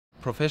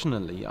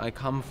professionally, I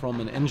come from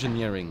an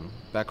engineering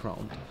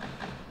background.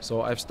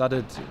 So I've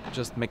studied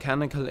just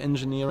mechanical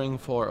engineering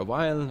for a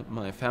while.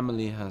 My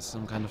family has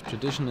some kind of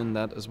tradition in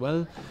that as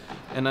well.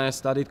 And I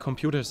studied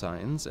computer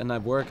science, and I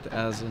worked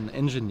as an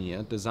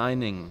engineer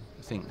designing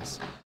things.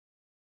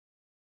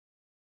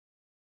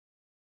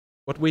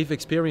 What we've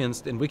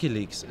experienced in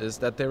Wikileaks is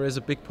that there is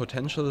a big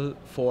potential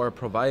for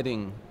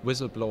providing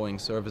whistleblowing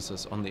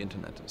services on the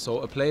internet. So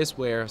a place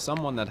where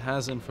someone that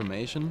has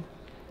information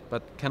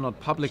but cannot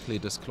publicly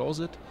disclose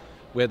it,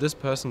 where this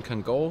person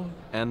can go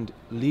and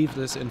leave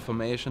this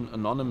information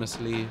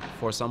anonymously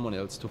for someone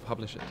else to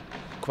publish it.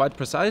 Quite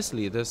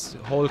precisely, this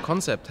whole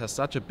concept has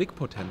such a big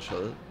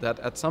potential that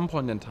at some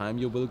point in time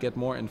you will get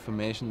more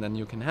information than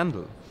you can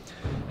handle.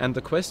 And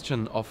the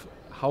question of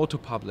how to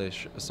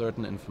publish a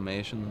certain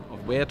information,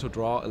 of where to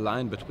draw a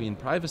line between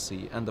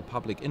privacy and the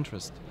public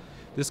interest,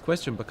 this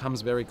question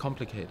becomes very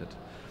complicated.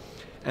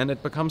 And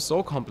it becomes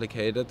so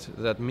complicated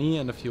that me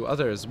and a few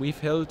others, we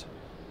felt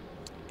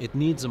it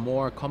needs a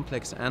more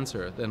complex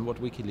answer than what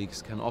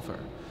Wikileaks can offer.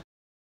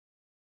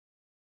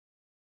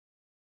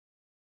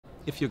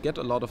 If you get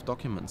a lot of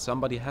documents,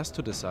 somebody has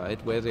to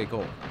decide where they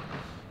go.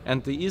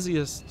 And the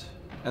easiest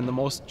and the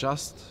most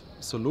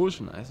just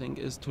solution, I think,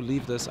 is to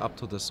leave this up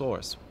to the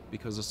source,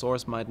 because the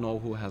source might know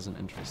who has an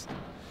interest.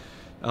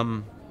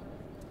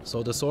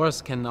 So the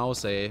source can now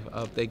say,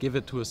 they give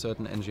it to a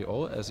certain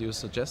NGO, as you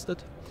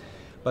suggested,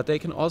 but they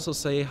can also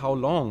say how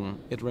long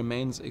it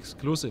remains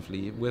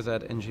exclusively with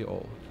that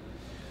NGO.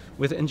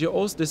 With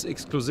NGOs, this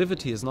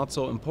exclusivity is not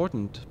so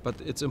important, but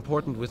it's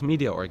important with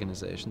media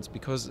organizations,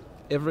 because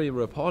every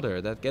reporter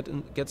that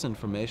gets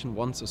information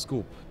wants a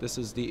scoop. This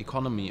is the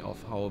economy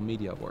of how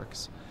media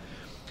works.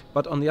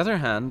 But on the other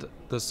hand,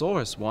 the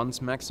source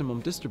wants maximum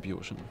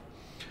distribution.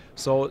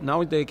 So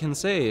now they can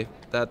say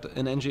that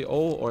an NGO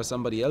or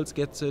somebody else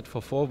gets it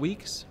for 4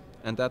 weeks,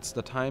 and that's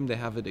the time they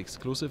have it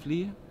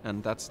exclusively,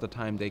 and that's the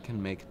time they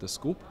can make the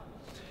scoop.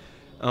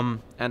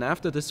 And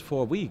after this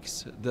 4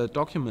 weeks, the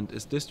document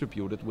is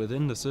distributed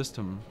within the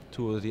system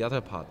to the other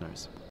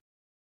partners.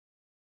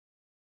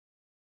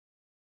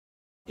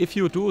 If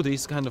you do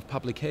these kind of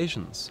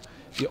publications,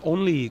 the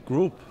only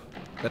group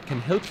that can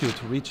help you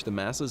to reach the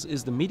masses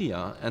is the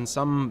media and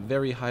some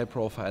very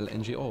high-profile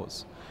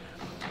NGOs.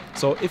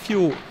 So if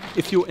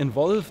you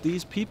involve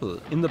these people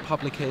in the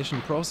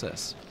publication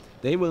process,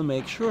 they will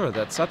make sure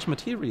that such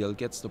material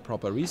gets the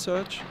proper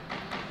research,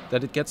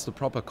 that it gets the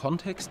proper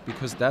context,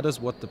 because that is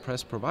what the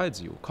press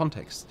provides you,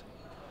 context.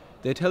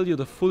 They tell you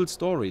the full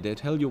story, they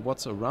tell you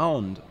what's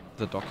around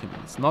the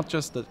documents, not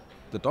just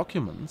the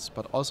documents,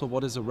 but also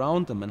what is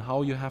around them and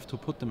how you have to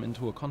put them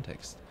into a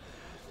context.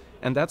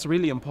 And that's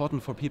really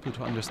important for people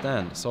to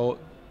understand. So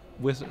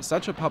with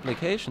such a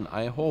publication,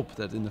 I hope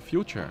that in the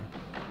future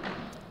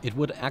it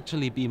would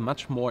actually be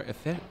much more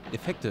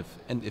effective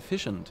and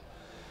efficient,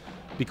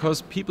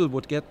 because people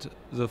would get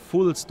the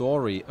full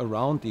story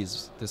around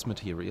this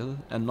material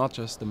and not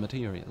just the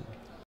material.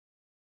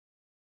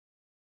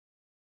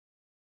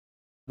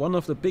 One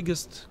of the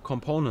biggest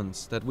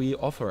components that we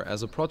offer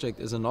as a project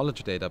is a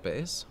knowledge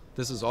database.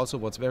 This is also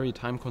what's very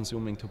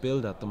time-consuming to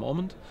build at the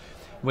moment,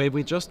 where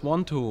we just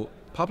want to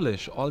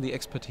publish all the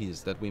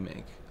expertise that we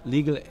make.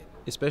 Legal,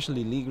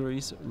 especially legal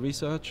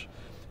research,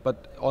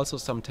 but also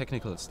some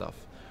technical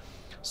stuff,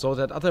 so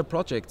that other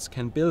projects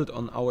can build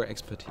on our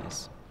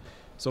expertise.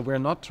 So we're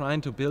not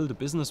trying to build a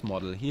business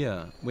model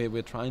here where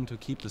we're trying to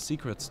keep the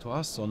secrets to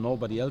us so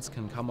nobody else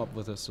can come up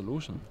with a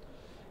solution.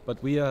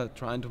 But we are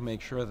trying to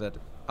make sure that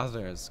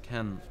others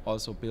can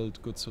also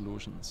build good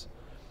solutions.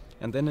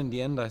 And then in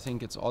the end, I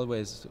think it's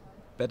always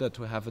better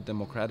to have a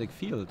democratic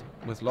field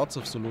with lots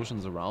of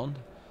solutions around,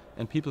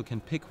 and people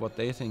can pick what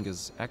they think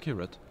is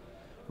accurate,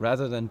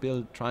 rather than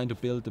trying to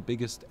build the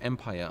biggest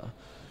empire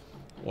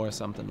or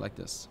something like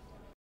this.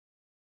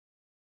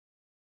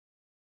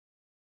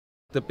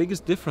 The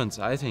biggest difference,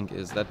 I think,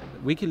 is that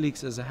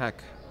Wikileaks is a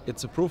hack.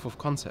 It's a proof of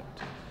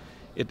concept.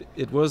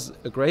 It was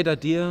a great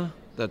idea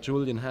that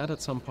Julian had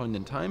at some point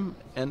in time,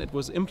 and it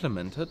was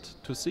implemented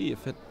to see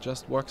if it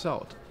just works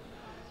out.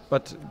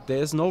 But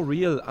there is no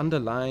real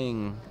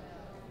underlying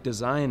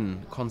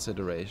design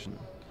consideration.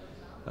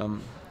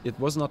 It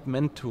was not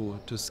meant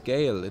to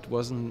scale.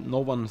 No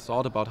one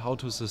thought about how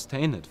to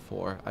sustain it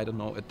for, I don't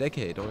know, a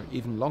decade or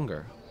even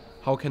longer.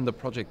 How can the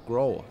project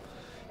grow?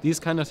 These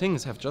kind of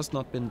things have just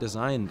not been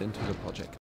designed into the project.